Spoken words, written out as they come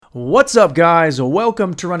What's up, guys?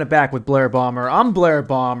 Welcome to Run It Back with Blair Bomber. I'm Blair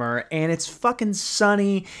Bomber, and it's fucking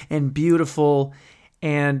sunny and beautiful,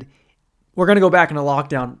 and we're gonna go back into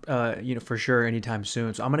lockdown, for sure anytime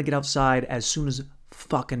soon. So I'm gonna get outside as soon as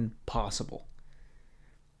fucking possible,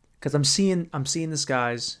 because I'm seeing the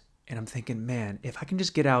skies, and I'm thinking, man, if I can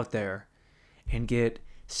just get out there and get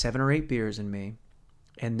 7 or 8 beers in me,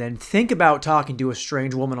 and then think about talking to a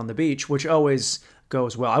strange woman on the beach, which always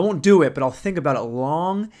goes well. I won't do it, but I'll think about it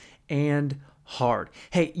long and hard.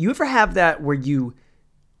 Hey, you ever have that where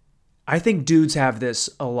I think dudes have this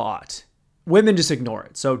a lot. Women just ignore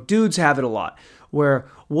it. So dudes have it a lot, where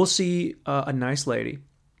we'll see a nice lady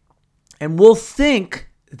and we'll think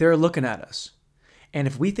they're looking at us. And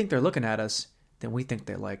if we think they're looking at us, then we think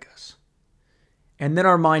they like us. And then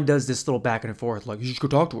our mind does this little back and forth, like, you should go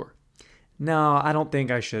talk to her. No, I don't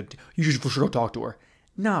think I should. You should for sure go talk to her.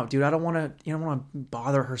 No, dude, I don't want to,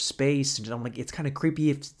 bother her space. And I'm like, it's kind of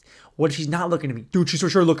creepy. What if she's not looking at me? Dude, she's for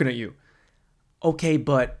sure looking at you. Okay,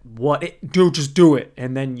 but what? Dude, just do it.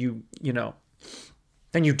 And then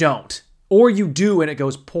then you don't. Or you do and it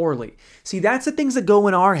goes poorly. See, that's the things that go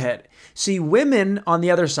in our head. See, women on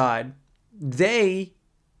the other side, they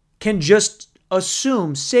can just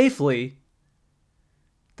assume safely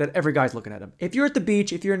that every guy's looking at them. If you're at the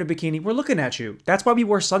beach, if you're in a bikini, we're looking at you. That's why we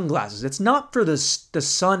wear sunglasses. It's not for the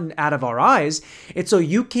sun out of our eyes. It's so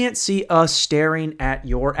you can't see us staring at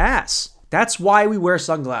your ass. That's why we wear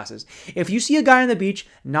sunglasses. If you see a guy on the beach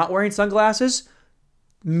not wearing sunglasses,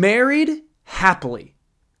 married, happily.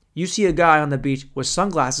 You see a guy on the beach with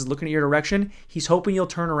sunglasses looking at your direction, he's hoping you'll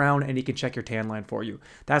turn around and he can check your tan line for you.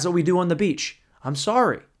 That's what we do on the beach. I'm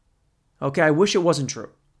sorry. Okay, I wish it wasn't true.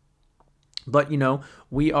 But,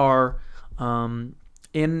 we are in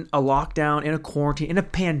a lockdown, in a quarantine, in a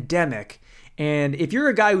pandemic. And if you're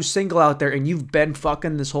a guy who's single out there and you've been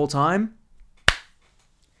fucking this whole time,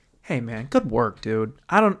 hey, man, good work, dude.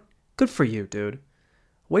 Good for you, dude.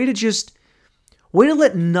 Way to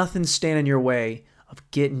let nothing stand in your way of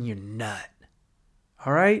getting your nut.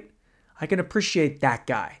 All right? I can appreciate that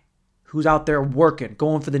guy who's out there working,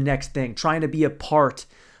 going for the next thing, trying to be a part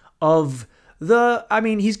of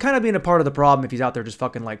he's kind of being a part of the problem if he's out there just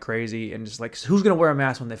fucking like crazy and just like, who's going to wear a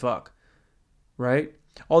mask when they fuck? Right?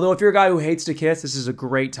 Although if you're a guy who hates to kiss, this is a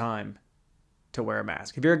great time to wear a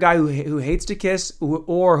mask. If you're a guy who hates to kiss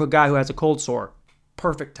or a guy who has a cold sore,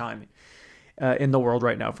 perfect timing in the world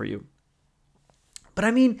right now for you.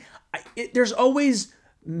 But there's always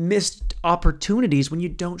missed opportunities when you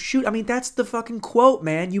don't shoot. That's the fucking quote,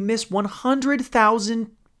 man. You miss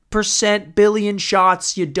 100,000% billion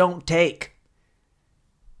shots you don't take.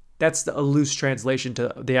 That's a loose translation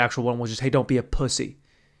to the actual one, which is, hey, don't be a pussy.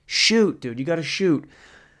 Shoot, dude. You got to shoot.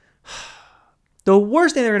 The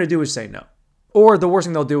worst thing they're going to do is say no. Or the worst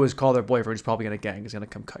thing they'll do is call their boyfriend who's probably going to gang, is going to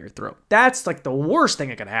come cut your throat. That's like the worst thing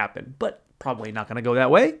that can happen, but probably not going to go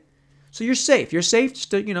that way. So you're safe. You're safe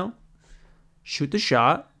just to, shoot the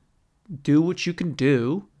shot, do what you can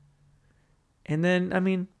do. And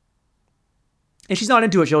then, if she's not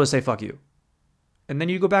into it, she'll just say, fuck you. And then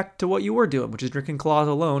you go back to what you were doing, which is drinking claws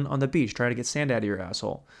alone on the beach, trying to get sand out of your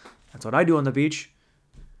asshole. That's what I do on the beach.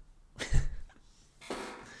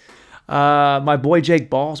 My boy Jake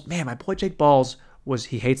Balls. Man, my boy Jake Balls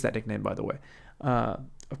he hates that nickname, by the way.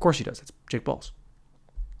 Of course he does. It's Jake Balls.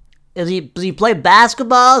 Does he play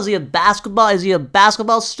basketball? Is he a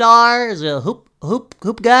basketball star? Is he a hoop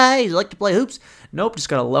guy? Does he like to play hoops? Nope, just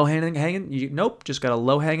got a low hanging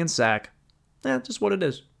sack. Just what it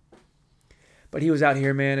is. But he was out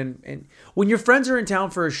here, man, and when your friends are in town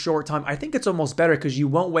for a short time, I think it's almost better because you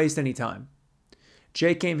won't waste any time.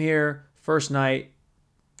 Jake came here first night,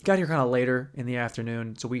 got here kind of later in the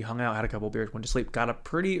afternoon, so we hung out, had a couple beers, went to sleep, got up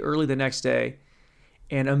pretty early the next day,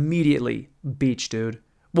 and immediately beach, dude.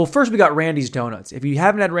 Well, first we got Randy's Donuts. If you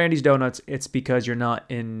haven't had Randy's Donuts, it's because you're not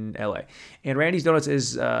in LA. And Randy's Donuts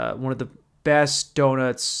is one of the best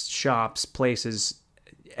donuts shops, places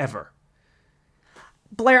ever.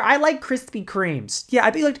 Blair, I like Krispy Kremes. Yeah, I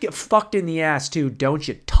bet you like to get fucked in the ass too, don't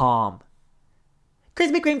you, Tom?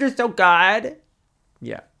 Krispy Kremes are so good.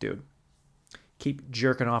 Yeah, dude. Keep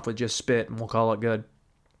jerking off with just spit and we'll call it good.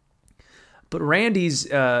 But Randy's,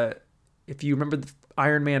 if you remember the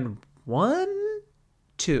Iron Man 1,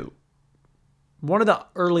 2, one of the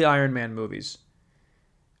early Iron Man movies,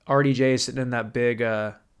 RDJ is sitting in that big,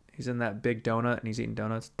 he's in that big donut and he's eating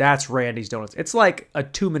donuts. That's Randy's Donuts. It's like a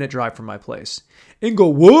 2-minute drive from my place.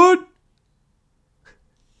 Inglewood?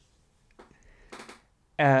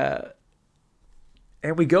 And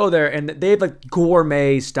we go there and they have like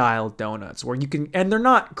gourmet style donuts where you can, and they're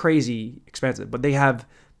not crazy expensive, but they have,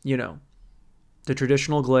 the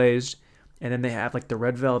traditional glazed And then they have like the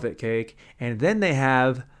red velvet cake. And then they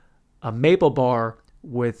have a maple bar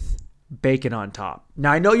with bacon on top.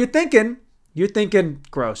 Now I know you're thinking,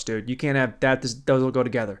 gross, dude. You can't have that. Those will go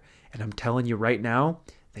together. And I'm telling you right now,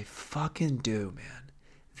 they fucking do, man.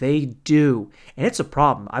 They do. And it's a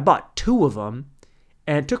problem. I bought 2 of them,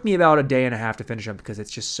 and it took me about a day and a half to finish them because it's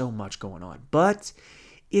just so much going on. But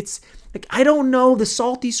it's like, I don't know, the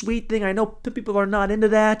salty sweet thing. I know people are not into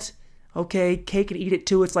that. Okay, cake and eat it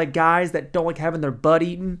too. It's like guys that don't like having their butt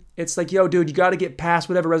eaten. It's like, yo, dude, you got to get past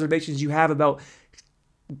whatever reservations you have about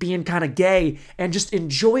being kind of gay and just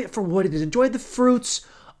enjoy it for what it is. Enjoy the fruits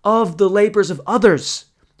of the labors of others,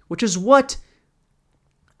 which is what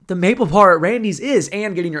the maple bar at Randy's is,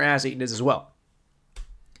 and getting your ass eaten is as well.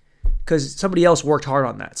 Because somebody else worked hard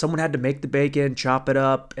on that. Someone had to make the bacon, chop it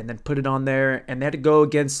up, and then put it on there, and they had to go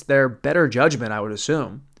against their better judgment, I would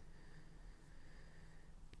assume.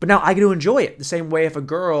 But now I get to enjoy it. The same way if a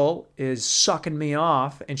girl is sucking me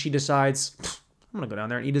off and she decides, I'm going to go down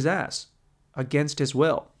there and eat his ass against his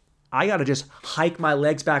will. I got to just hike my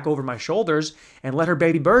legs back over my shoulders and let her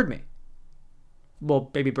baby bird me. Well,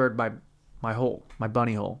 baby bird my hole, my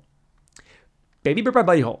bunny hole. Baby bird my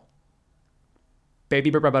bunny hole. Baby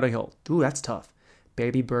bird my bunny hole. Ooh, that's tough.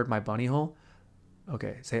 Baby bird my bunny hole.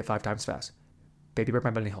 Okay, say it 5 times fast. Baby bird my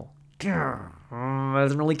bunny hole. That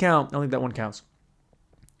doesn't really count. I don't think that one counts.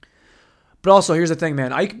 But also, here's the thing,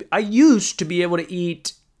 man. I used to be able to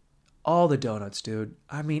eat all the donuts, dude.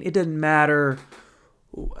 I mean, it didn't matter.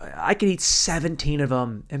 I could eat 17 of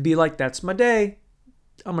them and be like, that's my day.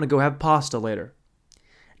 I'm going to go have pasta later.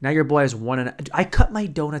 Now your boy has 1. I cut my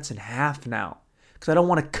donuts in half now because I don't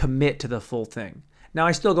want to commit to the full thing. Now,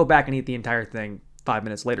 I still go back and eat the entire thing 5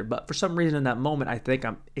 minutes later. But for some reason in that moment, I think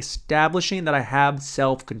I'm establishing that I have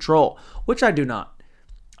self-control, which I do not.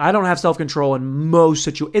 I don't have self-control in most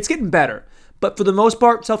situations. It's getting better. But for the most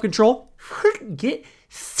part, self-control, get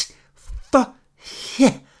out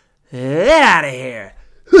of here.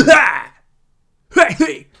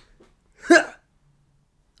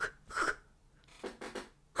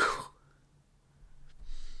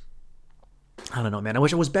 I don't know, man. I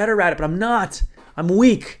wish I was better at it, but I'm not. I'm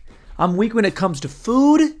weak. I'm weak when it comes to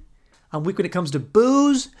food. I'm weak when it comes to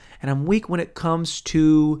booze. And I'm weak when it comes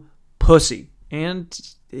to pussy. And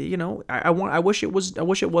you know, I wish it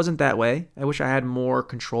wasn't that way. I wish I had more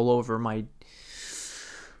control over my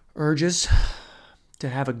urges to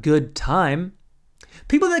have a good time.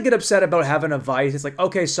 People that get upset about having a vice, it's like,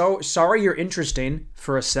 okay, so sorry you're interesting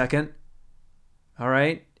for a second. All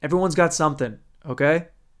right? Everyone's got something, okay?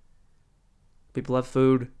 People have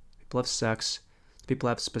food, people have sex, people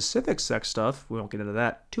have specific sex stuff. We won't get into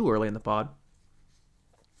that too early in the pod.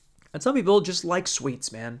 And some people just like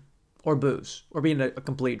sweets, man. Or booze, or being a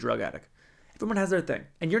complete drug addict. Everyone has their thing.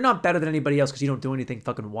 And you're not better than anybody else because you don't do anything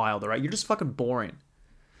fucking wild, all right? You're just fucking boring.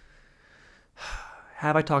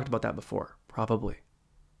 Have I talked about that before? Probably.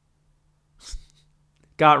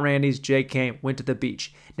 Got Randy's, Jake came, went to the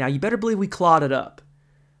beach. Now, you better believe we clawed it up.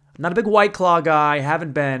 I'm not a big White Claw guy,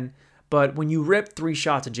 haven't been, but when you rip 3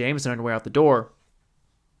 shots of Jameson on your way out the door,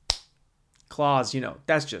 claws, you know,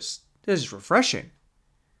 this is refreshing.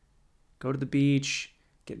 Go to the beach,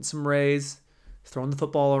 getting some rays, throwing the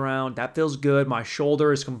football around. That feels good. My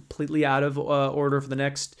shoulder is completely out of order for the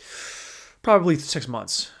next probably 6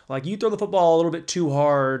 months. Like, you throw the football a little bit too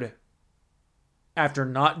hard after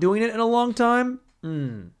not doing it in a long time.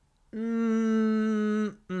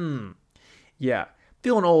 Yeah.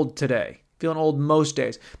 Feeling old today. Feeling old most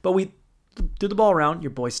days. But we threw the ball around.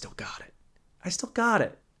 Your boy still got it. I still got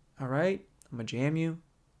it. All right? I'm going to jam you.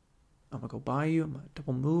 I'm going to go by you. I'm going to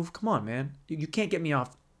double move. Come on, man. You can't get me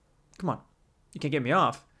off. Come on. You can't get me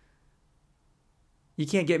off. You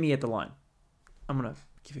can't get me at the line. I'm going to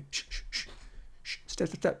give you... Shh.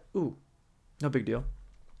 Step. Ooh. No big deal.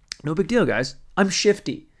 No big deal, guys. I'm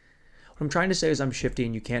shifty. What I'm trying to say is I'm shifty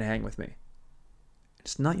and you can't hang with me.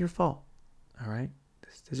 It's not your fault. All right?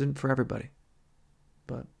 This isn't for everybody.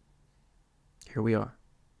 But here we are.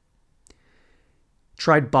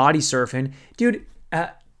 Tried body surfing. Dude,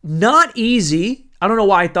 not easy. I don't know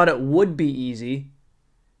why I thought it would be easy.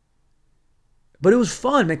 But it was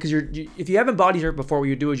fun, man, because if you haven't body surfed before, what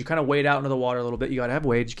you do is you kind of wade out into the water a little bit. You got to have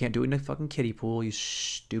waves. You can't do it in a fucking kiddie pool, you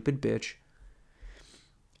stupid bitch.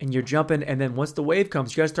 And you're jumping, and then once the wave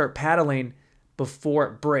comes, you got to start paddling before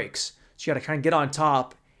it breaks. So you got to kind of get on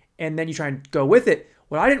top, and then you try and go with it.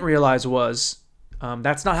 What I didn't realize was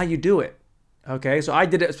that's not how you do it. Okay, so I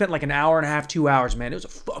did it. I spent like an hour and a half, 2 hours, man. It was a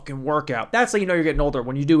fucking workout. That's how you know you're getting older.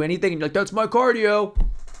 When you do anything, and you're like, that's my cardio.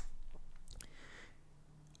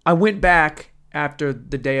 I went back after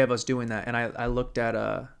the day of us doing that, and I looked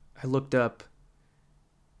up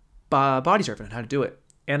body surfing and how to do it.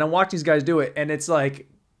 And I'm watching these guys do it, and it's like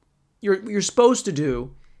you're supposed to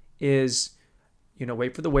do is,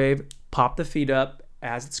 wait for the wave, pop the feet up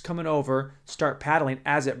as it's coming over, start paddling.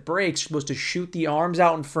 As it breaks, you're supposed to shoot the arms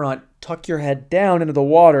out in front, tuck your head down into the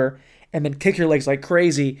water, and then kick your legs like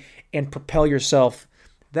crazy and propel yourself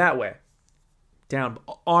that way. Down.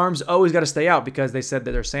 Arms always got to stay out because they said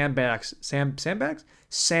that there's sandbanks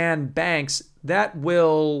that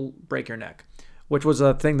will break your neck, which was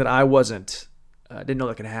a thing that I didn't know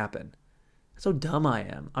that could happen. That's how dumb I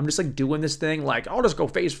am. I'm just like doing this thing like, I'll just go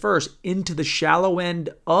face first into the shallow end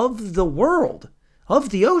of the world, of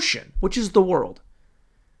the ocean, which is the world,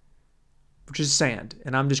 which is sand.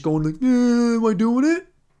 And I'm just going like, am I doing it?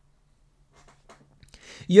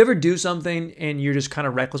 You ever do something and you're just kind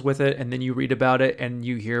of reckless with it, and then you read about it and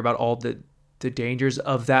you hear about all the dangers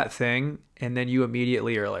of that thing, and then you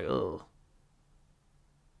immediately are like, oh,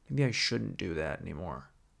 maybe I shouldn't do that anymore.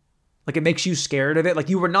 Like, it makes you scared of it. Like,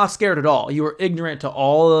 you were not scared at all. You were ignorant to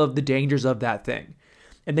all of the dangers of that thing.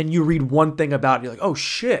 And then you read one thing about it, you're like, oh,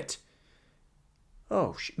 shit.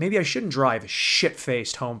 Oh, maybe I shouldn't drive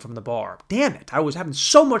shit-faced home from the bar. Damn it. I was having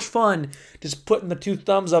so much fun just putting the 2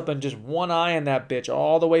 thumbs up and just one eye in that bitch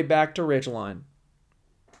all the way back to Ridgeline.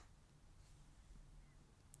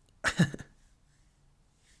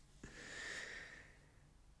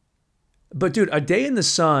 But, dude, a day in the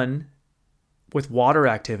sun with water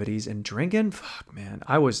activities and drinking, fuck, man.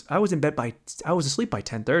 I was asleep by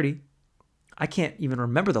 10:30. I can't even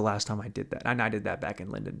remember the last time I did that. And I did that back in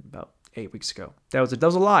Linden about 8 weeks ago. That was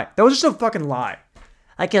a lie. That was just a fucking lie.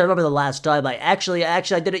 I can't remember the last time. I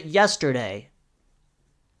did it yesterday.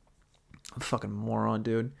 I'm a fucking moron,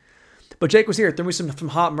 dude. But Jake was here. Threw me some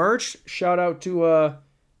hot merch. Shout out to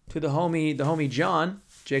the homie John,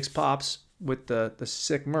 Jake's pops, with the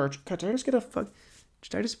sick merch. God, did I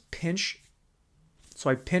just pinch? So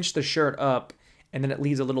I pinched the shirt up, and then it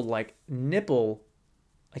leaves a little like nipple,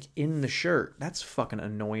 like in the shirt. That's fucking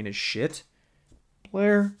annoying as shit.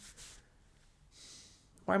 Blair,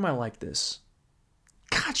 why am I like this?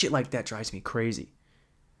 God, shit like that drives me crazy.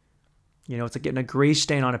 It's like getting a grease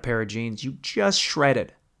stain on a pair of jeans you just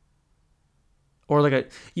shredded. Or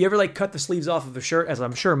you ever cut the sleeves off of a shirt, as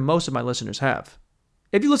I'm sure most of my listeners have.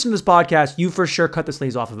 If you listen to this podcast, you for sure cut the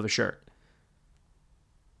sleeves off of a shirt.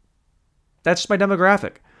 That's just my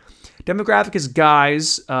demographic. Demographic is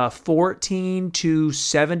guys 14 to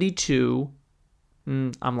 72.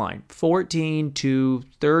 I'm lying. 14 to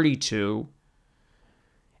 32.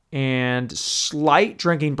 And slight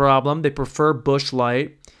drinking problem. They prefer Busch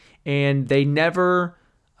Light. And they never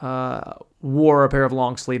wore a pair of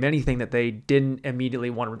long sleeve anything that they didn't immediately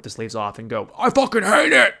want to rip the sleeves off and go, I fucking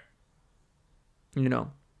hate it.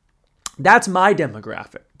 That's my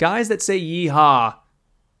demographic. Guys that say yeehaw,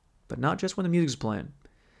 but not just when the music's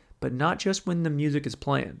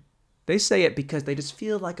playing. They say it because they just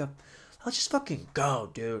feel like let's just fucking go,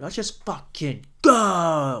 dude. Let's just fucking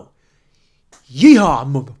go.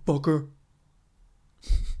 Yeehaw, motherfucker.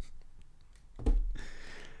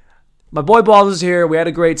 My boy Balls is here. We had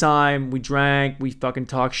a great time. We drank. We fucking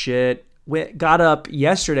talked shit. We got up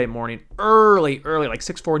yesterday morning early, like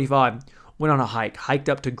 6:45. Went on a hike. Hiked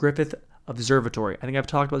up to Griffith Observatory. I think I've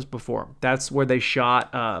talked about this before. That's where they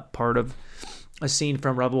shot part of a scene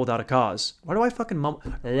from Rebel Without a Cause. Why do I fucking mumble?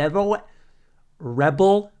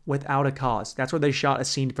 Rebel Without a Cause. That's where they shot a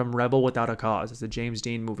scene from Rebel Without a Cause. It's a James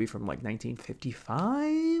Dean movie from 1955,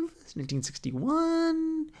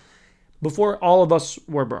 1961. Before all of us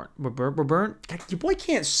were burnt. We're burnt. God, your boy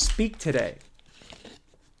can't speak today.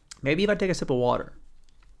 Maybe if I take a sip of water.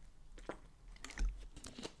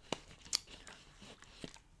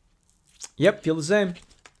 Yep, feel the same.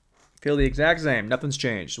 Feel the exact same. Nothing's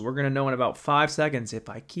changed. So we're going to know in about 5 seconds if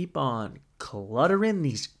I keep on cluttering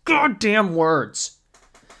these goddamn words.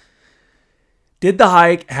 Did the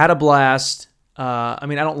hike. Had a blast. I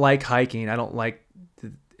don't like hiking. I don't like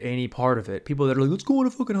any part of it. People that are like, let's go on a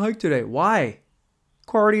fucking hike today. Why?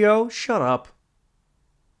 Cardio? Shut up.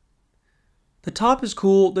 The top is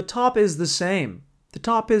cool. The top is the same. The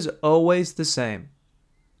top is always the same.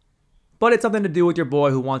 But it's something to do with your boy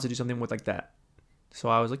who wants to do something with like that. So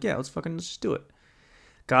I was like, yeah, let's just do it.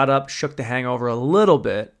 Got up, shook the hangover a little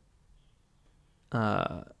bit.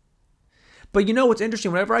 But what's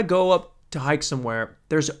interesting? Whenever I go up to hike somewhere,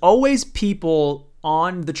 there's always people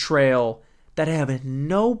on the trail that have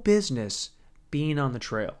no business being on the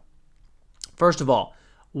trail. First of all,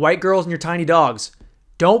 white girls and your tiny dogs.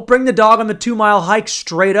 Don't bring the dog on the 2-mile hike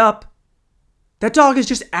straight up. That dog is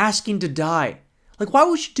just asking to die. Like, why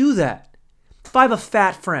would you do that? If I have a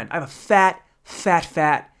fat friend, I have a fatty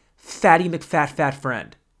McFat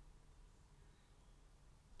friend.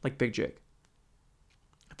 like Big Jake.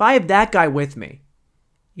 If I have that guy with me,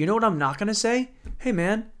 you know what I'm not going to say? Hey,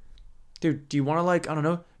 man, dude, do you want to, like, I don't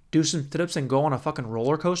know, do some flips and go on a fucking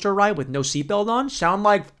roller coaster ride with no seatbelt on? Sound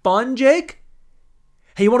like fun, Jake?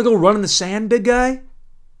 Hey, you want to go run in the sand, big guy?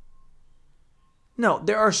 No,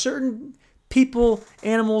 there are certain people,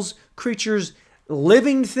 animals, creatures,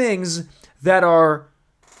 living things that are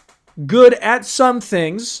good at some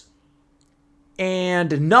things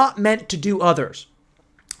and not meant to do others.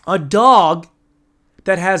 A dog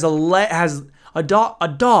that has a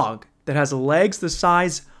dog that has legs the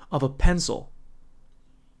size of a pencil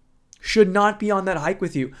should not be on that hike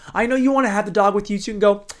with you. I know you want to have the dog with you so you can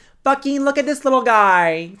go, fucking look at this little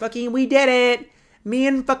guy. Fucking we did it. Me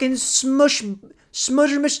and fucking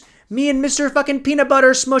me and Mr. fucking Peanut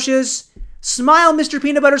Butter Smushes. Smile, Mr.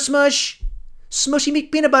 Peanut Butter Smush. Smushy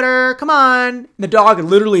meat peanut butter. Come on. The dog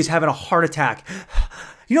literally is having a heart attack.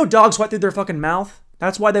 You know dogs sweat through their fucking mouth?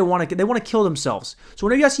 That's why they want to kill themselves. So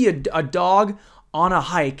whenever you see a dog on a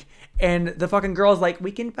hike and the fucking girl's like,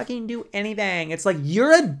 we can fucking do anything. It's like,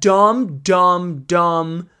 you're a dumb,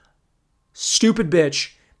 stupid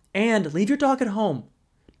bitch. And leave your dog at home.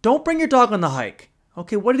 Don't bring your dog on the hike.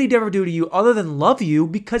 Okay, what did he ever do to you other than love you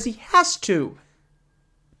because he has to?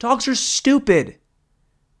 Dogs are stupid.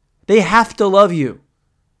 They have to love you.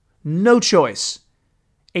 No choice.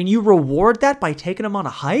 And you reward that by taking them on a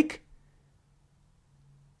hike?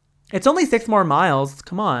 It's only 6 more miles.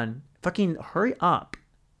 Come on. Fucking hurry up.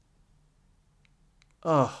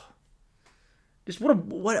 Ugh. Just what a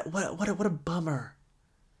bummer.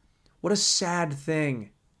 What a sad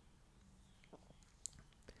thing.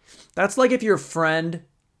 That's like if you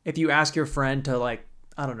ask your friend to, like,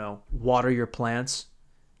 I don't know, water your plants,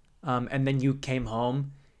 and then you came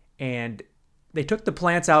home and they took the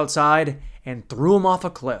plants outside and threw them off a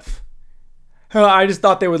cliff. I just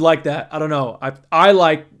thought they would like that. I don't know. I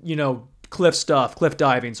like, cliff stuff, cliff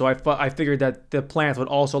diving. So I figured that the plants would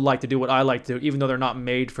also like to do what I like to do, even though they're not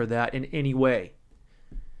made for that in any way.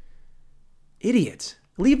 Idiot.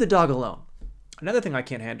 Leave the dog alone. Another thing I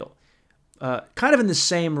can't handle. Kind of in the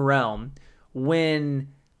same realm, when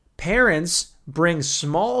parents bring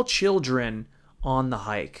small children on the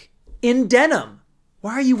hike in denim.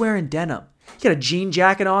 Why are you wearing denim? You got a jean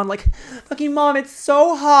jacket on, like, fucking mom, it's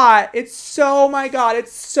so hot. My God,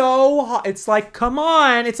 it's so hot. It's like, come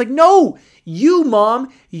on. It's like, no, you,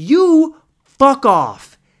 mom, you fuck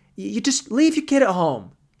off. You just leave your kid at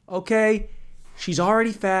home, okay? She's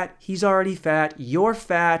already fat. He's already fat. You're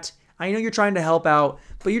fat. I know you're trying to help out,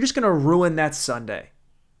 but you're just going to ruin that Sunday.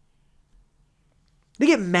 They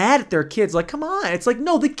get mad at their kids, like, come on. It's like,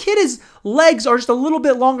 no, the kid's legs are just a little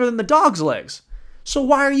bit longer than the dog's legs. So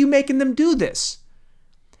why are you making them do this?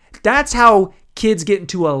 That's how kids get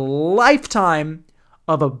into a lifetime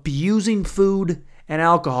of abusing food and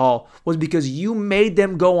alcohol, was because you made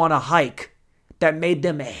them go on a hike that made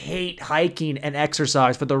them hate hiking and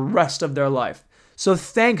exercise for the rest of their life. So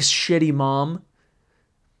thanks, shitty mom.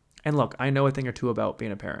 And look, I know a thing or two about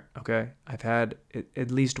being a parent, okay? I've had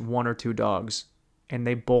at least 1 or 2 dogs, and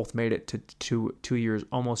they both made it to 2 years,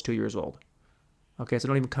 almost 2 years old. Okay, so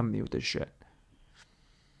don't even come at me with this shit.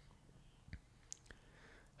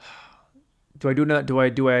 Do I do that? Do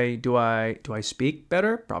I speak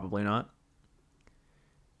better? Probably not.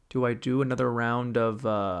 Do I do another round of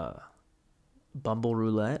Bumble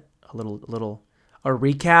Roulette? A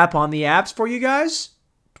recap on the apps for you guys?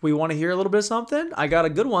 Do we want to hear a little bit of something? I got a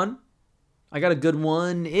good one. I got a good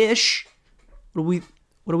one-ish. What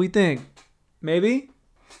do we think? Maybe?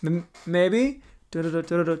 Maybe?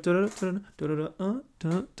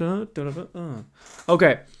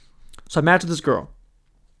 Okay. So I matched with this girl.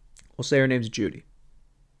 We'll say her name's Judy.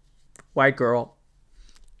 White girl.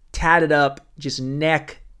 Tatted up. Just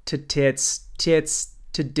neck to tits. Tits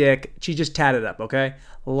to dick. She just tatted up, okay?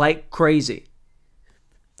 Like crazy.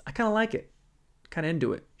 I kind of like it. Kind of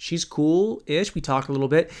into it. She's cool-ish. We talked a little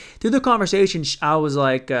bit. Through the conversation, I was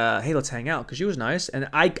like, hey, let's hang out. Because she was nice. And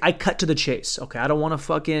I cut to the chase. Okay, I don't want to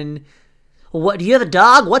fucking... What, do you have a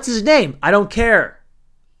dog? What's his name? I don't care.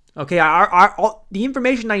 Okay, the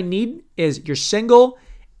information I need is you're single,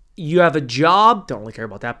 you have a job, don't really care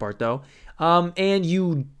about that part though, and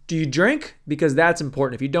do you drink? Because that's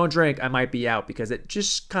important. If you don't drink, I might be out, because it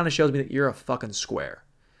just kind of shows me that you're a fucking square.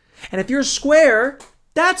 And if you're a square,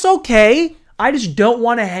 that's okay. I just don't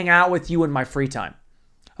want to hang out with you in my free time.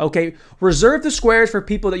 Okay, reserve the squares for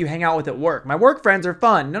people that you hang out with at work. My work friends are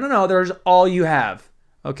fun. No, there's all you have.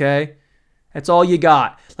 Okay? That's all you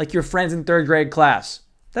got. Like your friends in 3rd grade class.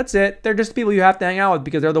 That's it. They're just people you have to hang out with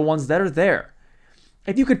because they're the ones that are there.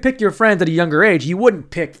 If you could pick your friends at a younger age, you wouldn't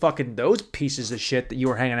pick fucking those pieces of shit that you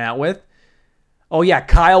were hanging out with. Oh yeah,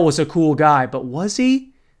 Kyle was a cool guy, but was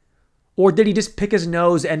he? Or did he just pick his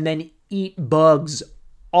nose and then eat bugs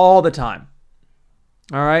all the time?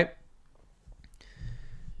 All right.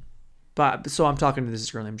 But so I'm talking to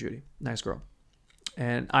this girl named Judy, nice girl,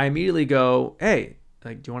 and I immediately go, "Hey,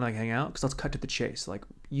 like, do you want to like hang out? Because let's cut to the chase. Like,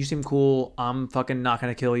 you seem cool. I'm fucking not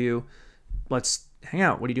gonna kill you. Let's hang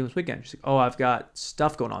out. What are you doing this weekend?" She's like, "Oh, I've got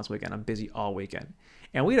stuff going on this weekend. I'm busy all weekend."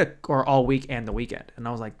 And we had or all week and the weekend. And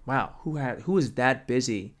I was like, "Wow, who is that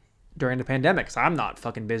busy during the pandemic? Because I'm not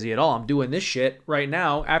fucking busy at all. I'm doing this shit right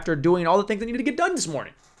now after doing all the things I needed to get done this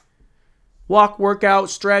morning. Walk, workout,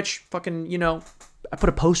 stretch, fucking, I put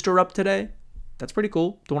a poster up today. That's pretty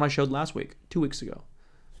cool. The one I showed last week, 2 weeks ago.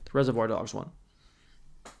 The Reservoir Dogs one.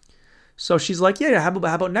 So she's like, yeah, how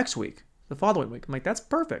about next week? The following week. I'm like, that's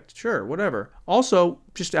perfect. Sure, whatever. Also,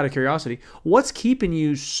 just out of curiosity, what's keeping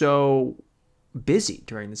you so busy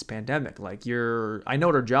during this pandemic? Like, I know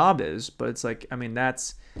what her job is, but it's like, I mean,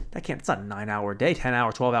 it's not a 9-hour day,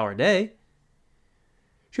 10-hour, 12-hour day.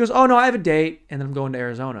 She goes, oh no, I have a date, and then I'm going to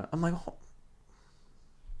Arizona. I'm like, oh,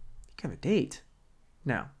 you have a date?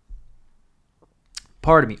 Now,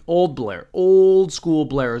 part of me, old school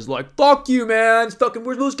Blair is like, fuck you, man. It's fucking,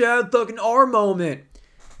 we're supposed to have fucking our moment.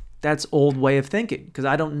 That's old way of thinking, because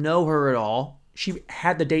I don't know her at all. She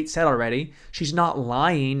had the date set already. She's not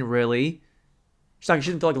lying, really. She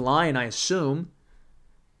didn't feel like lying, I assume.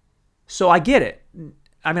 So I get it.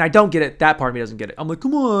 I mean, I don't get it. That part of me doesn't get it. I'm like,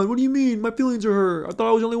 come on, what do you mean? My feelings are hurt. I thought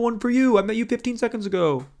I was the only one for you. I met you 15 seconds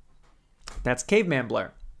ago. That's caveman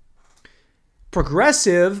Blair.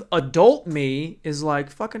 Progressive adult me is like,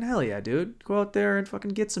 fucking hell yeah, dude. Go out there and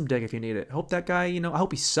fucking get some dick if you need it. Hope that guy, I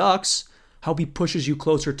hope he sucks. Hope he pushes you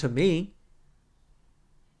closer to me.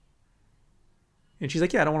 And she's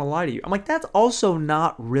like, yeah, I don't want to lie to you. I'm like, that's also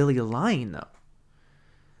not really lying, though.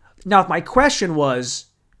 Now, if my question was,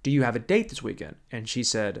 do you have a date this weekend? And she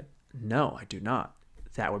said, no, I do not.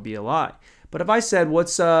 That would be a lie. But if I said, what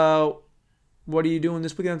are you doing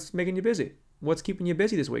this weekend that's making you busy? What's keeping you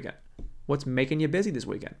busy this weekend? What's making you busy this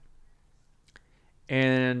weekend?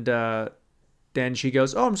 And then she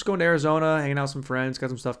goes, oh, I'm just going to Arizona, hanging out with some friends,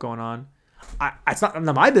 got some stuff going on. It's not none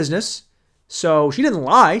of my business. So she didn't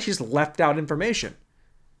lie. She just left out information.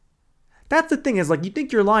 That's the thing is, like, you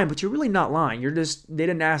think you're lying, but you're really not lying. They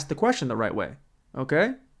didn't ask the question the right way.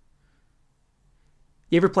 Okay?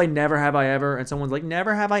 You ever play Never Have I Ever? And someone's like,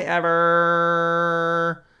 never have I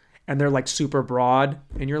ever. And they're like super broad.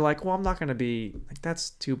 And you're like, well, I'm not going to be, like,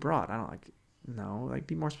 that's too broad. I don't like, no, like,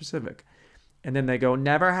 be more specific. And then they go,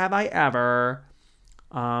 never have I ever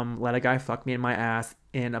let a guy fuck me in my ass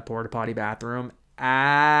in a porta potty bathroom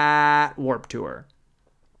at Warped Tour.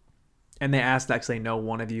 And they asked that because they know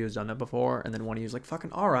one of you has done that before. And then one of you is like,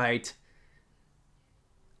 fucking all right.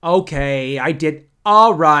 Okay, I did.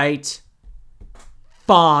 All right.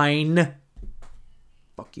 Fine.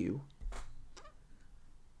 Fuck you.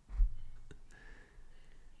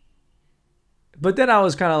 But then I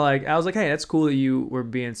was like, hey, that's cool that you were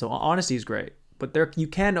being so, honesty is great. But you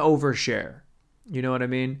can overshare. You know what I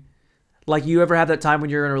mean? Like, you ever have that time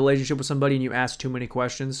when you're in a relationship with somebody and you ask too many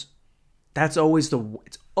questions? It's always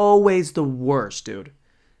the worst, dude.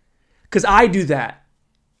 Because I do that.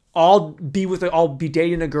 I'll be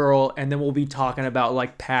dating a girl and then we'll be talking about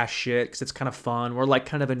like past shit because it's kind of fun. We're like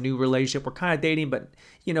kind of a new relationship. We're kind of dating, but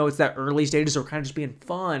it's that early stages. So we're kind of just being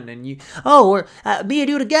fun. And me and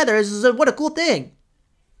you together. What a cool thing.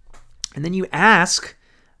 And then you ask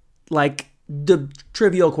like the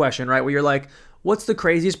trivial question, right? Where you're like, what's the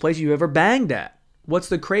craziest place you've ever banged at? What's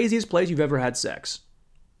the craziest place you've ever had sex?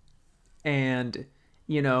 And,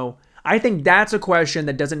 I think that's a question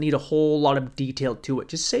that doesn't need a whole lot of detail to it.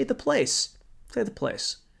 Just say the place. Say the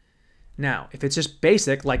place. Now, if it's just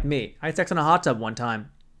basic, like me, I had sex in a hot tub one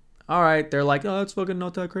time. All right, they're like, oh, that's fucking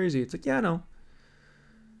not that crazy. It's like, yeah, I know.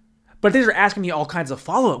 But if they're asking me all kinds of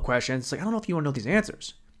follow-up questions, it's like, I don't know if you want to know these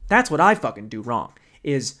answers. That's what I fucking do wrong,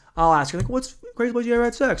 is I'll ask her, like, what's the craziest place you ever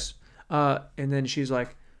had sex? And then she's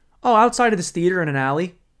like, oh, outside of this theater in an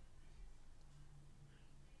alley.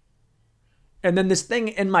 And then this thing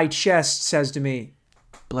in my chest says to me,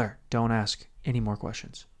 Blair, don't ask any more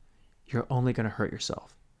questions. You're only going to hurt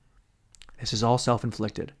yourself. This is all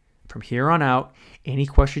self-inflicted. From here on out, any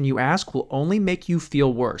question you ask will only make you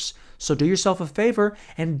feel worse. So do yourself a favor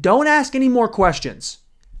and don't ask any more questions.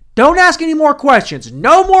 Don't ask any more questions.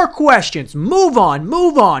 No more questions. Move on,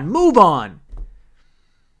 move on, move on.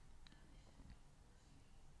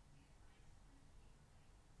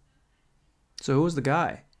 So who was the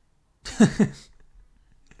guy?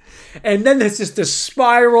 And then there's just this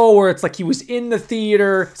spiral where it's like he was in the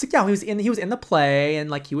theater. It's like, yeah, he was in the play and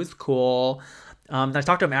like he was cool. I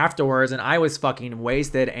talked to him afterwards, and I was fucking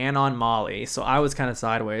wasted and on Molly. So I was kind of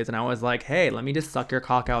sideways, and I was like, hey, let me just suck your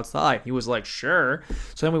cock outside. He was like, sure.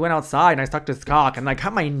 So then we went outside, and I sucked his cock, and I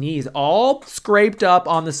got my knees all scraped up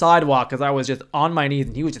on the sidewalk because I was just on my knees,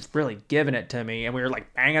 and he was just really giving it to me. And we were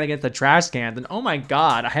like banging against the trash cans. And oh my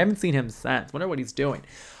God, I haven't seen him since. Wonder what he's doing.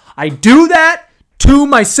 I do that to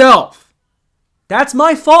myself. That's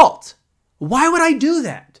my fault. Why would I do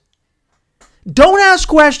that? Don't ask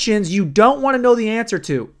questions you don't want to know the answer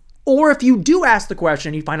to. Or if you do ask the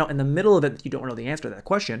question, you find out in the middle of it that you don't know the answer to that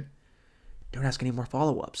question, don't ask any more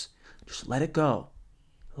follow-ups. Just let it go.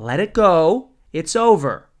 Let it go. It's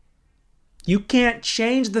over. You can't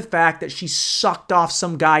change the fact that she sucked off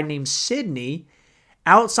some guy named Sydney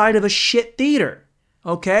outside of a shit theater.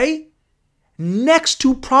 Okay? Next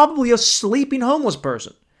to probably a sleeping homeless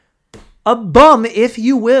person. A bum, if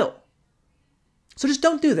you will. So just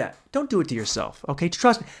don't do that. Don't do it to yourself, okay?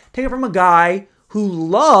 Trust me. Take it from a guy who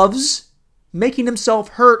loves making himself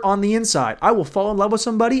hurt on the inside. I will fall in love with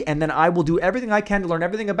somebody, and then I will do everything I can to learn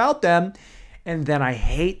everything about them, and then I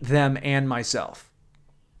hate them and myself.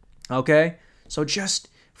 Okay? So just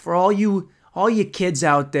for all you kids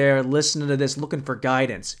out there listening to this looking for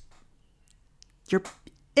guidance, your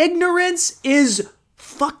ignorance is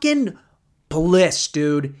fucking bliss,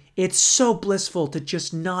 dude. It's so blissful to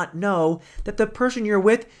just not know that the person you're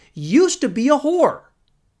with used to be a whore.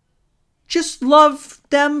 Just love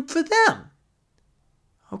them for them.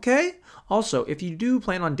 Okay? Also, if you do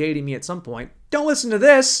plan on dating me at some point, don't listen to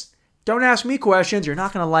this. Don't ask me questions. You're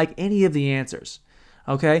not going to like any of the answers.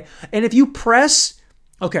 Okay? And if you press,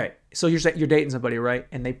 okay, so you're dating somebody, right?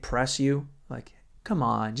 And they press you, like, come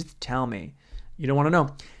on, just tell me. You don't want to know.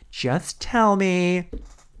 Just tell me.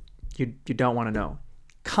 You don't want to know.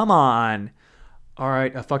 Come on. All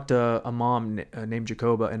right, I fucked a mom named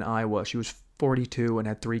Jacoba in Iowa. She was 42 and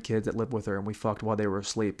had 3 kids that lived with her, and we fucked while they were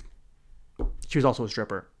asleep. She was also a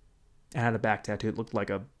stripper and had a back tattoo. It looked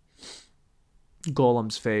like a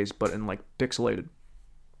Golem's face, but in like pixelated.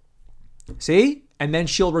 See? And then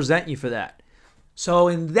she'll resent you for that. So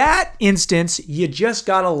in that instance, you just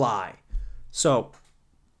gotta lie. So,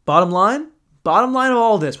 bottom line of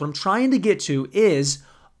all this, what I'm trying to get to is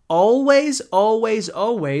always, always,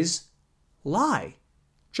 always lie.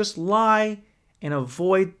 Just lie and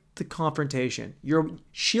avoid the confrontation.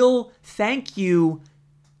 She'll thank you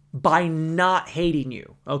by not hating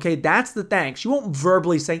you. Okay, that's the thanks. She won't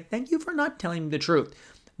verbally say, thank you for not telling me the truth.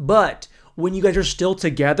 But when you guys are still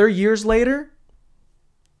together years later,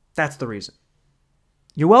 that's the reason.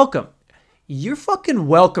 You're welcome. You're fucking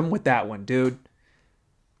welcome with that one, dude.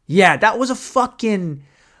 Yeah, that was a fucking,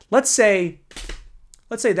 let's say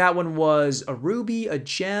that one was a ruby, a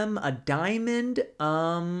gem, a diamond.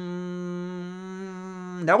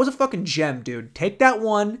 That was a fucking gem, dude. Take that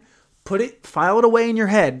one, file it away in your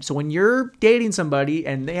head. So when you're dating somebody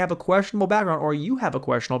and they have a questionable background, or you have a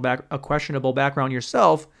questionable background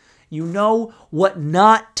yourself, you know what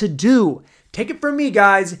not to do. Take it from me,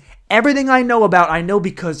 guys. Everything I know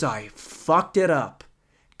because I fucked it up.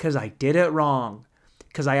 Because I did it wrong.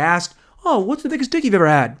 Because I asked, oh, what's the biggest dick you've ever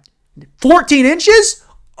had? 14 inches?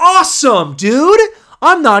 Awesome, dude.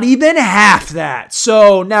 I'm not even half that.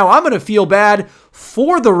 So now I'm going to feel bad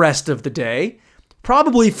for the rest of the day,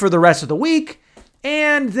 probably for the rest of the week.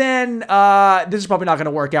 And then this is probably not going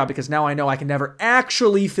to work out because now I know I can never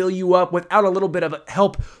actually fill you up without a little bit of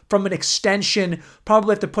help from an extension.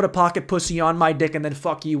 Probably have to put a pocket pussy on my dick and then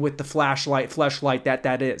fuck you with the fleshlight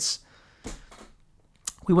that is.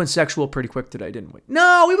 We went sexual pretty quick today, didn't we?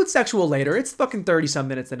 No, we went sexual later. It's fucking 30-some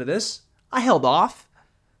minutes into this. I held off.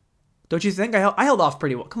 Don't you think? I held off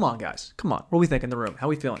pretty well. Come on, guys. Come on. What do we think in the room? How are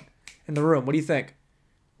we feeling? In the room, what do you think?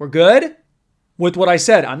 We're good? With what I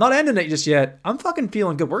said. I'm not ending it just yet. I'm fucking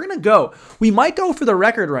feeling good. We're going to go. We might go for the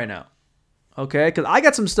record right now. Okay? Because I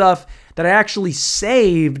got some stuff that I actually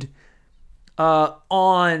saved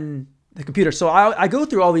on the computer. So I go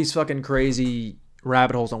through all these fucking crazy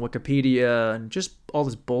rabbit holes on Wikipedia and just all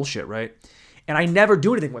this bullshit, right? And I never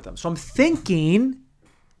do anything with them. So I'm thinking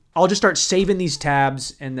I'll just start saving these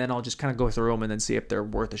tabs and then I'll just kind of go through them and then see if they're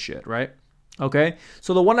worth a shit, right? Okay?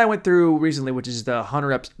 So the one I went through recently, which is the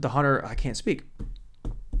Hunter, I can't speak.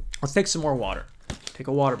 Let's take some more water. Take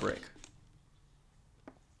a water break.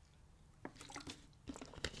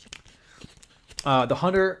 The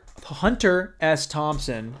Hunter S.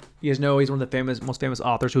 Thompson. You guys know he's one of the most famous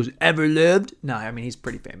authors who's ever lived. No, I mean, he's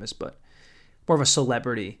pretty famous, but more of a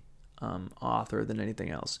celebrity author than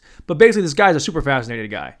anything else. But basically, this guy's a super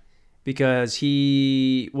fascinated guy because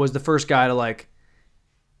he was the first guy to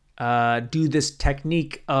do this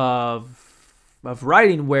technique of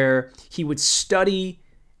writing where he would study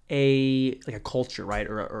a culture, right,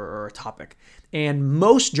 or a topic. And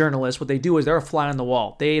most journalists, what they do is they're a fly on the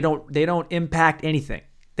wall. They don't impact anything.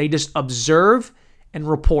 They just observe and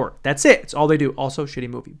report. That's it. It's all they do. Also, shitty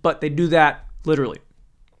movie, but they do that literally.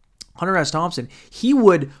 Hunter S. Thompson, he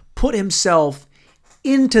would put himself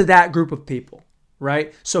into that group of people,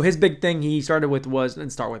 right? So his big thing he started with was,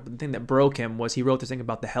 and start with, the thing that broke him was he wrote this thing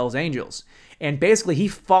about the Hells Angels. And basically he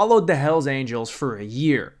followed the Hells Angels for a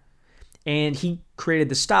year. And he created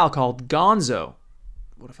this style called gonzo.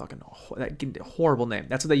 What a fucking horrible name.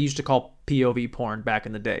 That's what they used to call POV porn back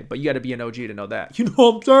in the day. But you got to be an OG to know that. You know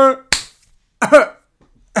what I'm saying?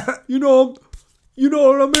 you know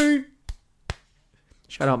what I mean?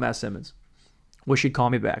 Shout out Matt Simmons. Wish he'd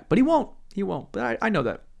call me back. But he won't. He won't. But I know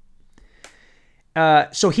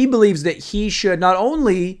that. So he believes that he should not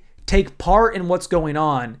only take part in what's going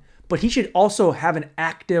on, but he should also have an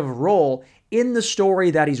active role in the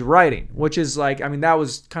story that he's writing, which is like, I mean, that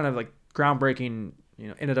was kind of like groundbreaking,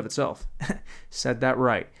 in and of itself. Said that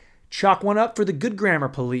right. Chalk one up for the Good Grammar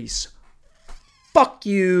Police. Fuck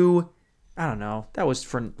you. I don't know. That was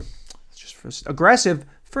just for aggressive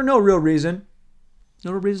for no real reason.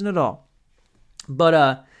 No real reason at all.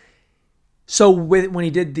 But, so when he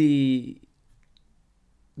did the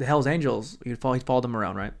Hells Angels, he followed them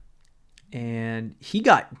around, right? And he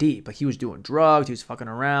got deep. Like, he was doing drugs. He was fucking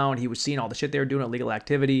around. He was seeing all the shit they were doing, illegal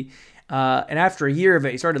activity. And after a year of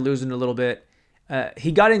it, he started losing a little bit.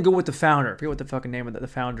 He got in good with the founder. I forget what the fucking name of the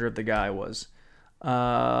founder of the guy was.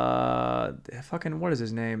 What is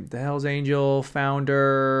his name? The Hells Angel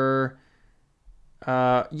founder.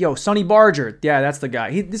 Sonny Barger. Yeah, that's the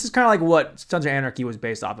guy. This is kind of like what Sons of Anarchy was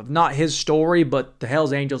based off of. Not his story, but the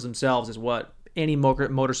Hells Angels themselves is what any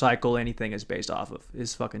motorcycle, anything is based off of.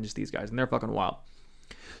 Is fucking just these guys, and they're fucking wild.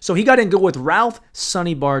 So he got in good with Ralph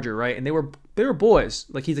Sonny Barger, right? And they were boys.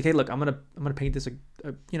 Like, he's like, hey, look, I'm gonna paint this.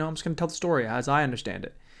 I'm just gonna tell the story as I understand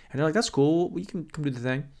it. And they're like, that's cool. We can come do the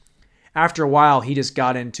thing. After a while, he just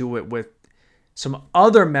got into it with some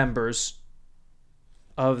other members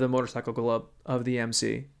of the motorcycle club of the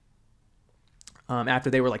MC. After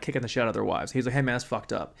they were like kicking the shit out of their wives, he's like, hey man, that's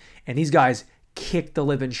fucked up. And these guys kicked the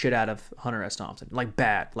living shit out of Hunter S. Thompson, like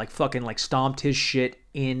bad, like fucking like stomped his shit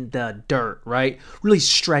in the dirt, right? Really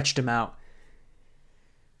stretched him out.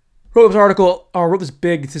 Wrote this article, or wrote this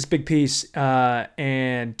big piece,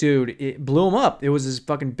 and dude, it blew him up. It was this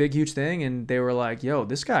fucking big, huge thing, and they were like, "Yo,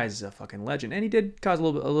 this guy's a fucking legend." And he did cause a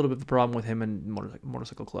little bit of a problem with him and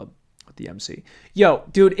motorcycle club with the MC. Yo,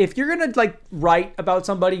 dude, if you're gonna like write about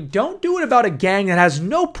somebody, don't do it about a gang that has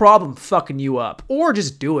no problem fucking you up, or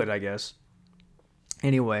just do it, I guess.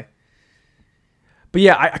 Anyway, but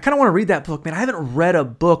yeah, I kind of want to read that book, man. I haven't read a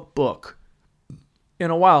book in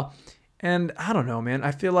a while. And I don't know, man.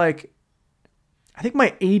 I think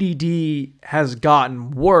my ADD has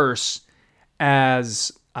gotten worse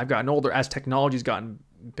as I've gotten older, as technology's gotten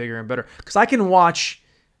bigger and better. Because I can watch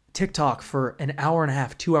TikTok for an hour and a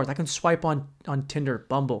half, 2 hours. I can swipe on Tinder,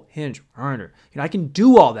 Bumble, Hinge, Grindr. I can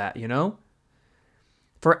do all that,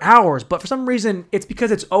 for hours. But for some reason, it's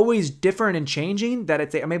because it's always different and changing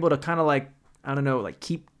that I'm able to kind of like, I don't know, like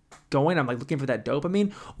keep going. I'm like looking for that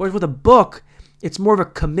dopamine. Whereas with a book, it's more of a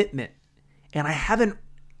commitment. And I haven't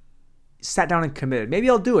sat down and committed. Maybe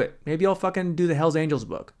I'll do it. Maybe I'll fucking do the Hells Angels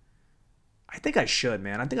book. I think I should,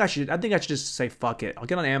 man. I think I should just say fuck it. I'll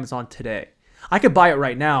get on Amazon today. I could buy it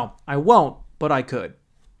right now. I won't, but I could.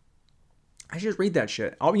 I should just read that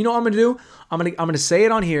shit. You know what I'm gonna do? I'm gonna say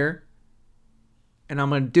it on here, and I'm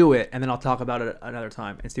gonna do it, and then I'll talk about it another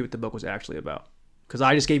time and see what the book was actually about. Because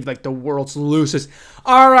I just gave like the world's loosest.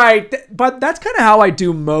 All right, but that's kind of how I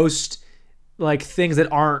do most like things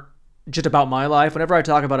that aren't just about my life. Whenever I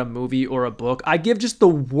talk about a movie or a book, I give just the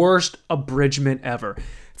worst abridgment ever.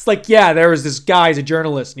 It's like, yeah, there was this guy, he's a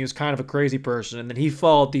journalist, and he was kind of a crazy person, and then he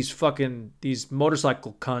followed these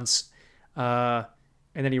motorcycle cunts, and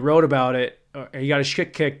then he wrote about it. He got his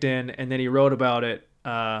shit kicked in, and then he wrote about it,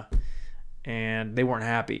 and they weren't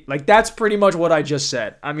happy. Like, that's pretty much what I just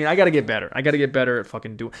said. I mean, I gotta get better. I gotta get better at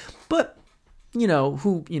fucking doing. But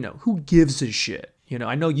who gives a shit?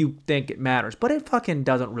 I know you think it matters, but it fucking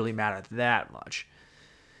doesn't really matter that much.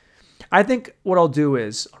 I think what I'll do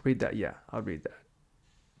is, I'll read that. Yeah, I'll read that.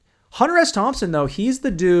 Hunter S. Thompson, though, he's the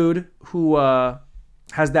dude who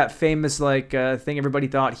has that famous thing. Everybody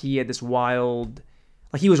thought he had this wild,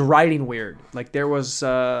 like he was writing weird. Like there was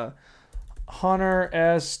Hunter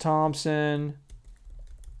S. Thompson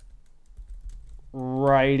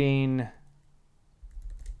writing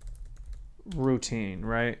routine,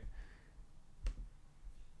 right?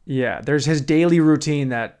 Yeah, there's his daily routine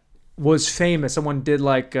that was famous. Someone did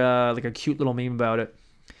like a cute little meme about it,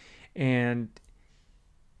 and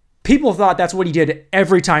people thought that's what he did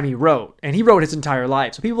every time he wrote. And he wrote his entire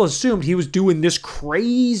life. So people assumed he was doing this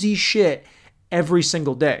crazy shit every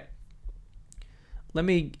single day. Let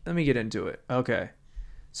me get into it. Okay.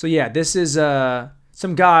 So yeah, this is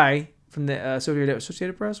some guy from the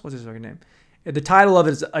Associated Press. What's his fucking name? The title of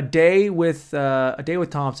it is A Day with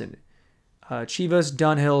Thompson. Chivas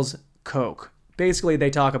Dunhill's Coke. Basically, they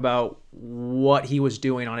talk about what he was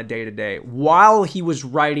doing on a day-to-day while he was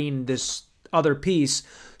writing this other piece.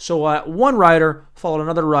 So one writer followed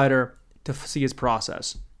another writer to see his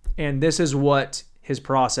process. And this is what his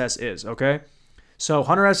process is, okay? So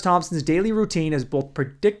Hunter S. Thompson's daily routine is both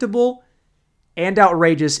predictable and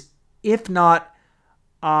outrageous, if not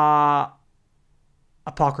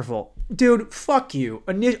apocryphal. Dude, fuck you.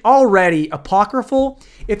 Already apocryphal?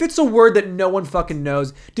 If it's a word that no one fucking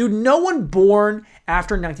knows, dude, no one born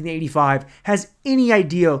after 1985 has any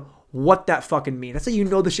idea what that fucking means. That's how you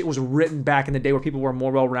know the shit was written back in the day where people were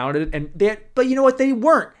more well-rounded. But you know what? They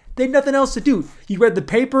weren't. They had nothing else to do. You read the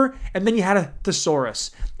paper, and then you had a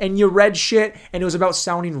thesaurus. And you read shit, and it was about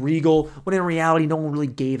sounding regal, when in reality, no one really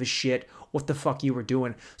gave a shit what the fuck you were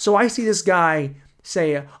doing. So I see this guy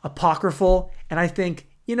say apocryphal, and I think,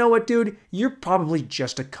 you know what, dude? You're probably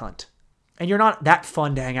just a cunt. And you're not that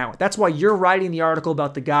fun to hang out with. That's why you're writing the article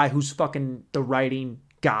about the guy who's fucking the writing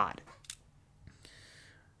god.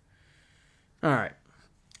 All right.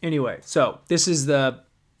 Anyway, so this is the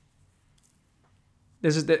guy.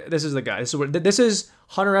 This is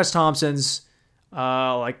Hunter S. Thompson's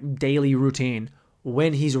like daily routine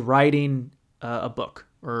when he's writing a book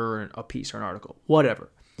or a piece or an article,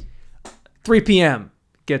 whatever. 3 p.m.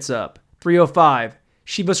 gets up. 3:05.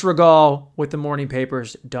 Chivas Regal with the morning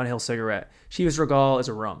papers. Dunhill cigarette. Chivas Regal is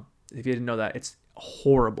a rum. If you didn't know that, it's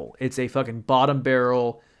horrible. It's a fucking bottom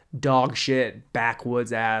barrel, dog shit,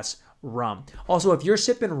 backwoods ass rum. Also, if you're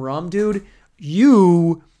sipping rum, dude,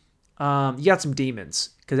 you got some demons,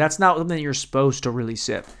 because that's not something that you're supposed to really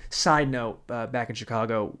sip. Side note, back in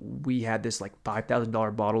Chicago, we had this like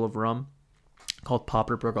 $5,000 bottle of rum called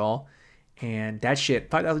Popper Regal, and that shit,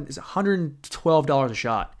 $5,000 is $112 a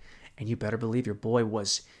shot, and you better believe your boy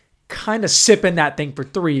was kind of sipping that thing for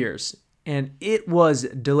 3 years, and it was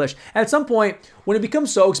delish. At some point, when it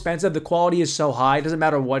becomes so expensive, the quality is so high, it doesn't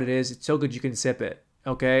matter what it is, it's so good you can sip it.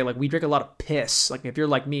 Okay, like we drink a lot of piss. Like if you're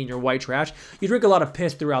like me and you're white trash, you drink a lot of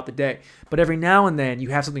piss throughout the day. But every now and then you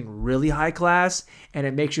have something really high class and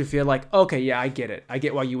it makes you feel like, okay, yeah, I get it. I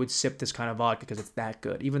get why you would sip this kind of vodka because it's that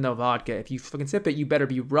good. Even though vodka, if you fucking sip it, you better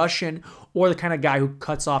be Russian or the kind of guy who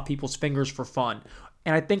cuts off people's fingers for fun.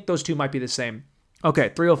 And I think those two might be the same. Okay,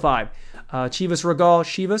 3:05. Chivas Regal,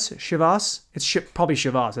 Chivas? It's probably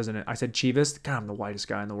Chivas, isn't it? I said Chivas. God, I'm the whitest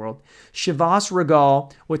guy in the world. Chivas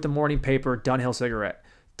Regal with the morning paper, Dunhill cigarette.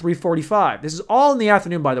 3:45. This is all in the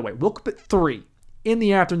afternoon, by the way. Woke up at 3 in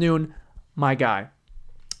the afternoon, my guy.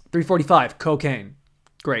 3:45, cocaine.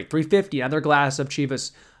 Great. 3:50, another glass of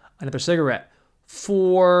Chivas, another cigarette.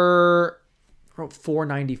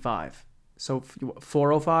 4.95. So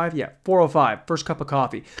 4:05? Yeah, 4:05. First cup of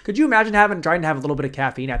coffee. Could you imagine trying to have a little bit of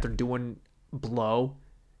caffeine after doing blow?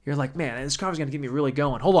 You're like, man, this coffee's going to get me really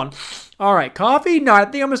going. Hold on. All right, coffee? No, I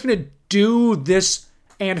think I'm just going to do this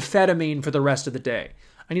amphetamine for the rest of the day.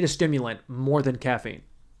 I need a stimulant more than caffeine.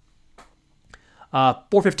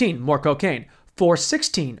 4:15, more cocaine.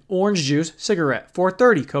 4:16, orange juice, cigarette.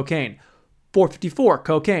 4:30, cocaine. 4:54,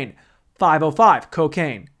 cocaine. 5:05,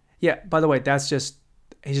 cocaine. Yeah, by the way,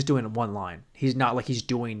 he's just doing one line. He's not like he's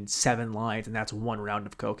doing 7 lines and that's one round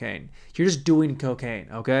of cocaine. You're just doing cocaine,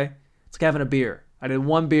 okay? It's like having a beer. I did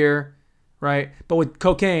 1 beer, right? But with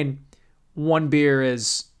cocaine, 1 beer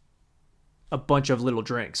is a bunch of little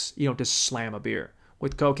drinks. You don't just slam a beer.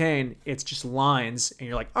 With cocaine, it's just lines and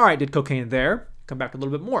you're like, all right, did cocaine there. Come back to a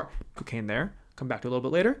little bit more. Cocaine there. Come back to a little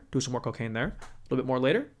bit later. Do some more cocaine there. A little bit more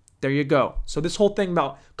later. There you go. So this whole thing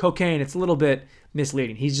about cocaine, it's a little bit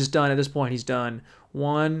misleading. He's just done, at this point, he's done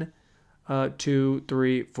 1, 2,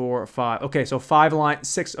 3, 4, 5. Okay, so 5 lines,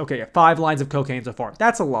 6. Okay, yeah, 5 lines of cocaine so far.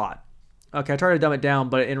 That's a lot. Okay, I tried to dumb it down,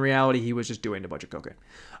 but in reality, he was just doing a bunch of cocaine.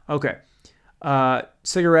 Okay,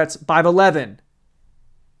 cigarettes, 5:11.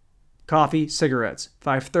 Coffee, cigarettes,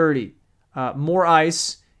 5:30. More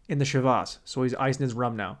ice in the Chivas. So he's icing his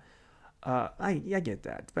rum now. I get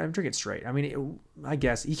that, but I'm drinking straight. I mean, I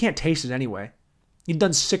guess you can't taste it anyway. He'd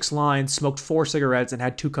done 6 lines, smoked 4 cigarettes, and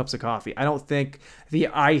had 2 cups of coffee. I don't think the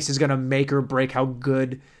ice is gonna make or break how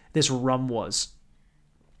good this rum was.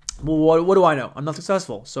 Well, what do I know? I'm not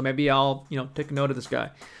successful, so maybe I'll take a note of this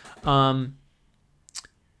guy.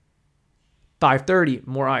 5:30,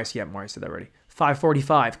 more ice. Yeah, more ice. Said that already.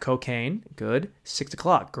 5:45, cocaine. Good. 6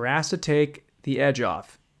 o'clock, grass to take the edge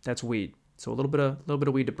off. That's weed. So a little bit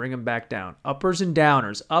of weed to bring him back down. Uppers and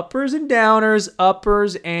downers. Uppers and downers.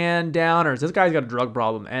 Uppers and downers. This guy's got a drug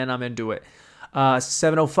problem, and I'm into it.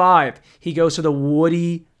 7:05, he goes to the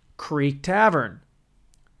Woody Creek Tavern.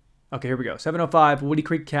 Okay, here we go. 7:05, Woody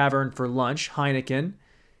Creek Tavern for lunch. Heineken.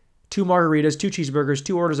 2 margaritas, 2 cheeseburgers,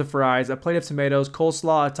 2 orders of fries, a plate of tomatoes,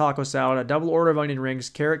 coleslaw, a taco salad, a double order of onion rings,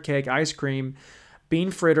 carrot cake, ice cream, bean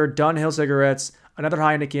fritter, Dunhill cigarettes, another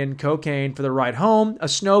Heineken, cocaine for the ride home, a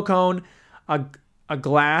snow cone, a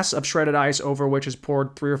glass of shredded ice over which is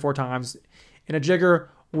poured 3 or 4 times, in a jigger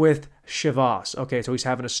with Chivas. Okay, so he's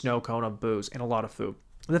having a snow cone of booze and a lot of food.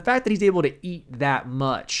 And the fact that he's able to eat that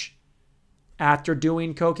much after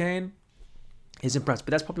doing cocaine is impressive.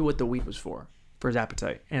 But that's probably what the weed was for his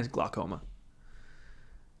appetite and his glaucoma.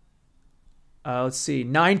 Let's see,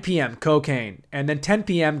 9 p.m., cocaine. And then 10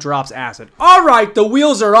 p.m. drops acid. All right, the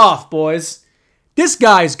wheels are off, boys. This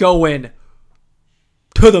guy's going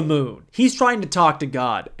to the moon. He's trying to talk to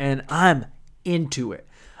God, and I'm into it.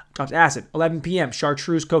 Drops acid. 11 p.m.,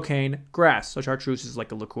 chartreuse, cocaine, grass. So chartreuse is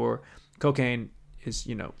like a liqueur. Cocaine is,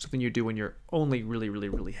 something you do when you're only really, really,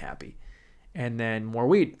 really happy. And then more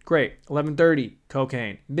weed. Great. 11:30,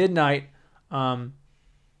 cocaine. Midnight, Hunter,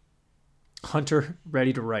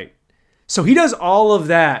 ready to write. So he does all of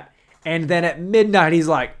that, and then at midnight, he's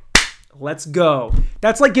like, let's go.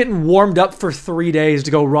 That's like getting warmed up for 3 days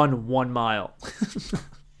to go run 1 mile.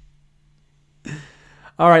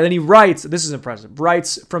 All right, then he writes. This is impressive.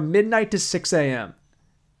 Writes from midnight to 6 a.m.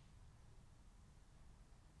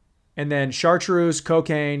 And then chartreuse,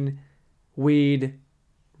 cocaine, weed,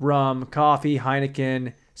 rum, coffee,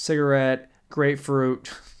 Heineken, cigarette,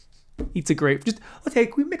 grapefruit. Eats a grapefruit.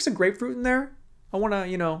 Can we mix a grapefruit in there? I want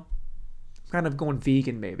to, kind of going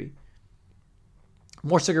vegan maybe.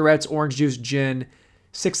 More cigarettes, orange juice, gin.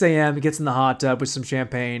 6 a.m. He gets in the hot tub with some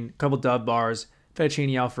champagne, a couple Dove bars,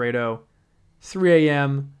 fettuccine Alfredo. 3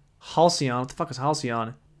 a.m. Halcyon. What the fuck is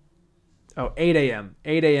Halcyon? Oh, 8 a.m.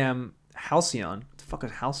 8 a.m. Halcyon. What the fuck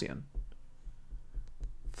is Halcyon?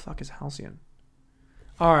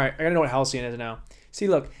 All right, I gotta know what Halcyon is now. See,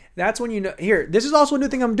 look, that's when you know. Here, this is also a new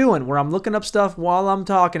thing I'm doing where I'm looking up stuff while I'm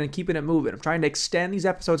talking and keeping it moving. I'm trying to extend these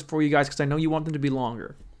episodes for you guys because I know you want them to be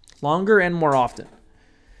longer and more often.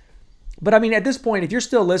 But I mean, at this point, if you're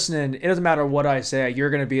still listening, it doesn't matter what I say.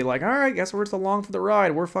 You're going to be like, all right, guess we're just along for the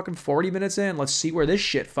ride. We're fucking 40 minutes in. Let's see where this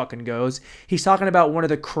shit fucking goes. He's talking about one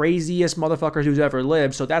of the craziest motherfuckers who's ever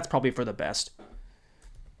lived, so that's probably for the best.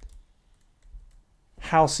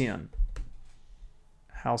 Halcyon.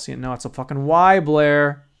 No, it's a fucking Y,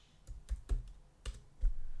 Blair.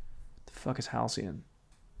 The fuck is Halcyon?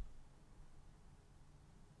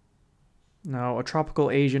 No, a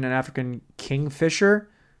tropical Asian and African kingfisher?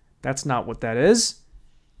 That's not what that is.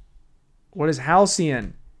 What is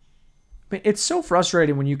Halcyon? I mean, it's so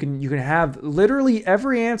frustrating when you can have literally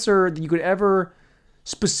every answer that you could ever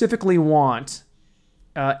specifically want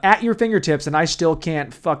at your fingertips, and I still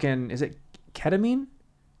can't fucking... Is it ketamine?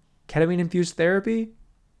 Ketamine-infused therapy?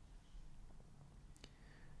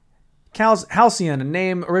 Halcyon, a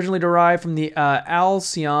name originally derived from the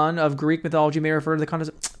Alcyon of Greek mythology, may refer to the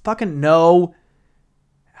concept... Fucking no.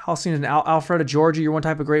 Halcyon and Alfreda, Georgia, you're one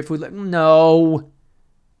type of grapefruit. No.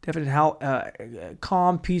 Definite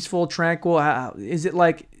calm, peaceful, tranquil. Is it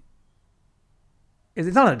like...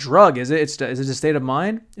 It's not a drug, is it? Is it a state of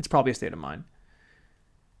mind? It's probably a state of mind.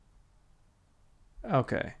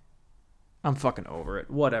 Okay. I'm fucking over it.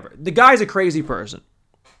 Whatever. The guy's a crazy person.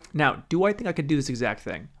 Now, do I think I could do this exact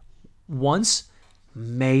thing? Once?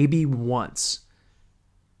 Maybe once.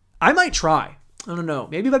 I might try. I don't know.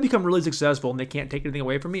 Maybe if I become really successful and they can't take anything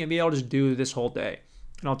away from me, maybe I'll just do this whole day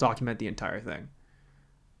and I'll document the entire thing.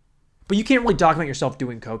 But you can't really document yourself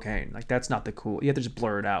doing cocaine. Like, that's not the cool. You have to just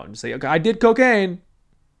blur it out and say, okay, I did cocaine.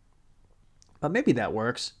 But maybe that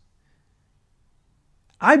works.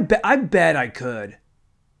 I bet I could.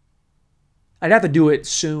 I'd have to do it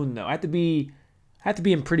soon, though. I have to be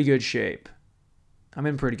in pretty good shape. I'm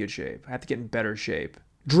in pretty good shape. I have to get in better shape.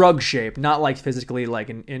 Drug shape, not like physically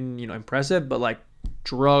like in impressive, but like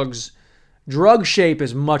drug shape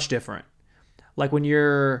is much different. Like when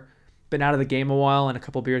you're been out of the game a while and a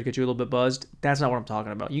couple beers get you a little bit buzzed, that's not what I'm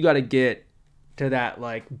talking about. You got to get to that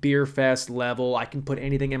like beer fest level. I can put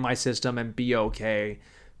anything in my system and be okay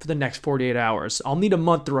for the next 48 hours. I'll need a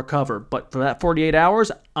month to recover, but for that 48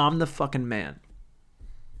 hours, I'm the fucking man.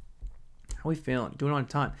 How we feeling? Doing it on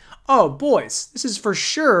time. Oh, boys, this is for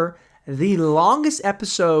sure the longest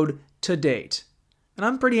episode to date. And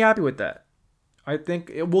I'm pretty happy with that. I think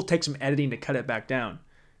it will take some editing to cut it back down.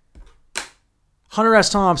 Hunter S.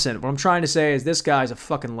 Thompson. What I'm trying to say is this guy's a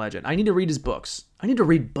fucking legend. I need to read his books. I need to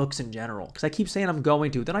read books in general because I keep saying I'm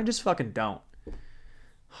going to, then I just fucking don't.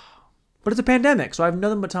 But it's a pandemic, so I have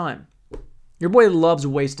nothing but time. Your boy loves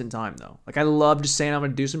wasting time, though. Like, I love just saying I'm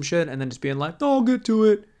going to do some shit and then just being like, oh, I'll get to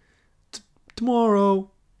it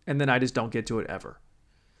tomorrow. And then I just don't get to it ever.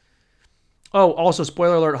 Oh, also,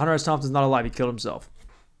 spoiler alert, Hunter S. Thompson's not alive. He killed himself.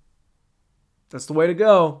 That's the way to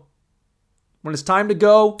go. When it's time to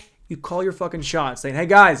go, you call your fucking shot saying, hey,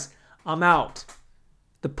 guys, I'm out.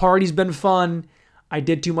 The party's been fun. I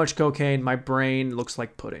did too much cocaine. My brain looks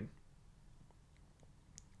like pudding.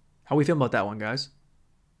 How we feel about that one, guys?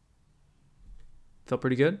 Felt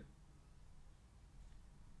pretty good?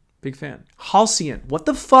 Big fan. Halcyon. What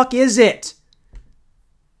the fuck is it?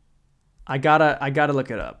 I gotta look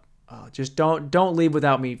it up. Just don't leave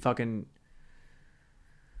without me fucking...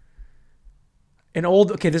 this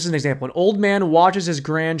is an example. An old man watches his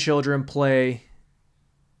grandchildren play,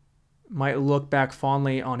 might look back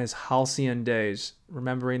fondly on his halcyon days,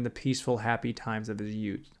 remembering the peaceful, happy times of his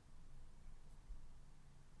youth.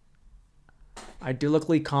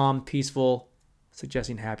 Idyllically calm, peaceful,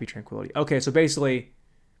 suggesting happy tranquility. Okay, so basically,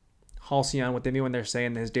 halcyon, what they mean when they're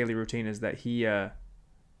saying his daily routine is that he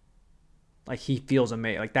feels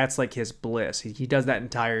amazing. Like, that's like his bliss. He does that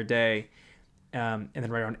entire day. And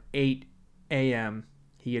then right around 8 a.m.,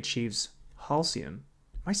 he achieves halcyon.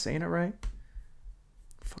 Am I saying it right?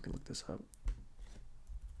 Fucking look this up.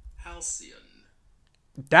 Halcyon.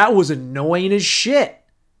 That was annoying as shit.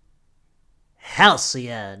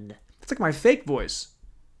 Halcyon. That's like my fake voice.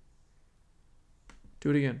 Do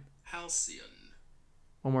it again. Halcyon.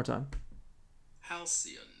 One more time.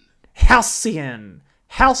 Halcyon. Halcyon.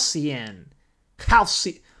 Halcyon.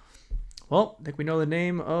 Halcyon. Well, I think we know the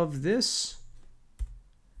name of this.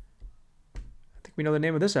 We know the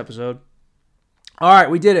name of this episode. All right,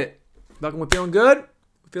 we did it. Fucking, we're feeling good.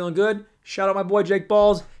 We're feeling good. Shout out my boy Jake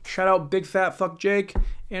Balls. Shout out big fat fuck Jake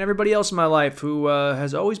and everybody else in my life who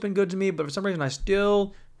has always been good to me, but for some reason I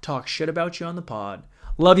still talk shit about you on the pod.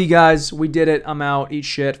 Love you guys. We did it. I'm out. Eat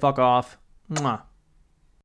shit. Fuck off. Mwah.